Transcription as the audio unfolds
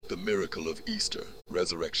The miracle of Easter,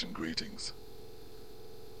 resurrection greetings.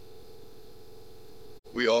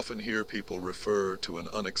 We often hear people refer to an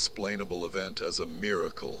unexplainable event as a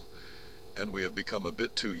miracle, and we have become a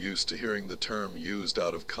bit too used to hearing the term used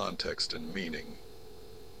out of context and meaning.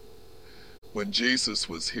 When Jesus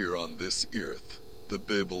was here on this earth, the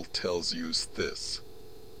Bible tells you this.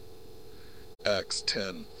 Acts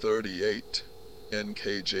 10:38,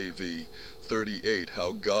 NKJV 38,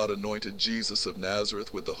 how God anointed Jesus of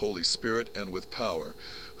Nazareth with the Holy Spirit and with power,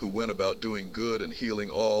 who went about doing good and healing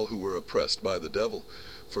all who were oppressed by the devil,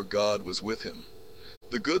 for God was with him.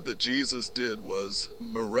 The good that Jesus did was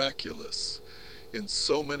miraculous in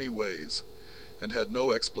so many ways, and had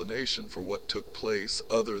no explanation for what took place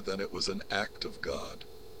other than it was an act of God.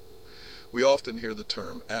 We often hear the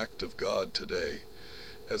term act of God today,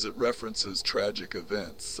 as it references tragic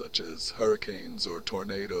events such as hurricanes or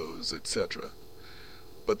tornadoes, etc.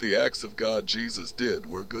 But the acts of God Jesus did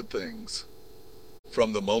were good things.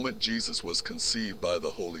 From the moment Jesus was conceived by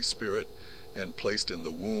the Holy Spirit and placed in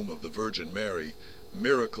the womb of the Virgin Mary,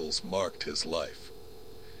 miracles marked his life.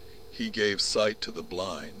 He gave sight to the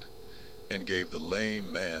blind and gave the lame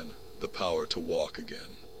man the power to walk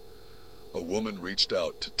again. A woman reached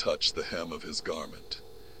out to touch the hem of his garment,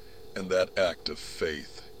 and that act of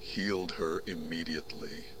faith healed her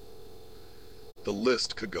immediately. The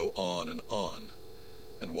list could go on,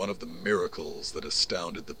 and one of the miracles that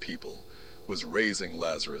astounded the people was raising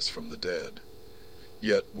Lazarus from the dead.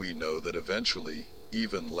 Yet we know that eventually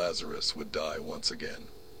even Lazarus would die once again.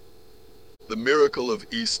 The miracle of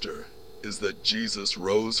Easter is that Jesus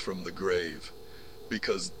rose from the grave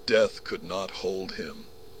because death could not hold him.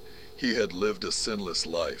 He had lived a sinless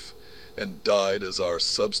life and died as our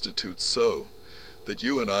substitute so that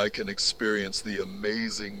you and I can experience the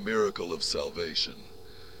amazing miracle of salvation.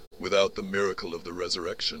 Without the miracle of the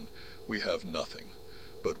resurrection, we have nothing,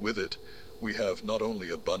 but with it, we have not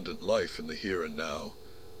only abundant life in the here and now,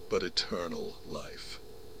 but eternal life.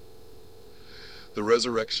 The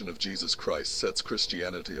resurrection of Jesus Christ sets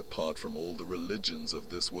Christianity apart from all the religions of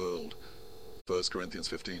this world. 1 Corinthians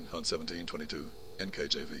 15:17-22,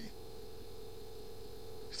 NKJV.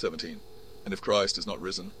 17. And if Christ is not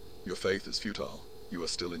risen, your faith is futile. You are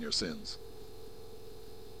still in your sins.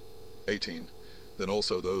 18. Then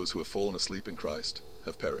also those who have fallen asleep in Christ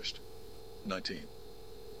have perished. 19.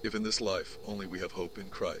 If in this life only we have hope in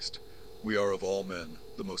Christ, we are of all men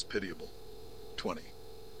the most pitiable. 20.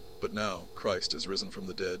 But now Christ is risen from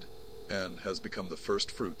the dead and has become the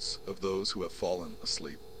firstfruits of those who have fallen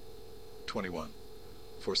asleep. 21.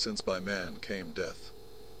 For since by man came death,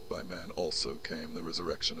 by man also came the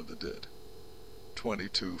resurrection of the dead.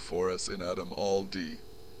 22. For as in Adam all die,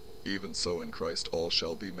 even so in Christ all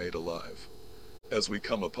shall be made alive. As we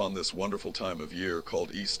come upon this wonderful time of year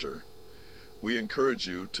called Easter, we encourage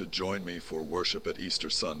you to join me for worship at Easter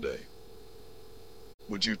Sunday.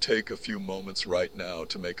 Would you take a few moments right now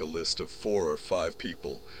to make a list of 4 or 5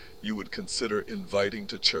 people you would consider inviting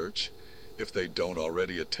to church if they don't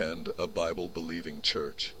already attend a Bible-believing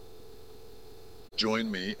church?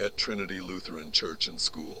 Join me at Trinity Lutheran Church and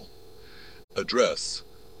School. Address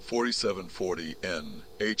 4740 N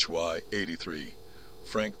Hwy 83,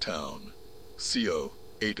 Franktown, CO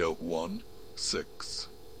 8016.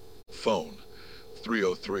 Phone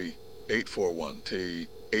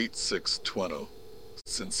 303-841-8620.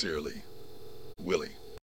 Sincerely, Willie.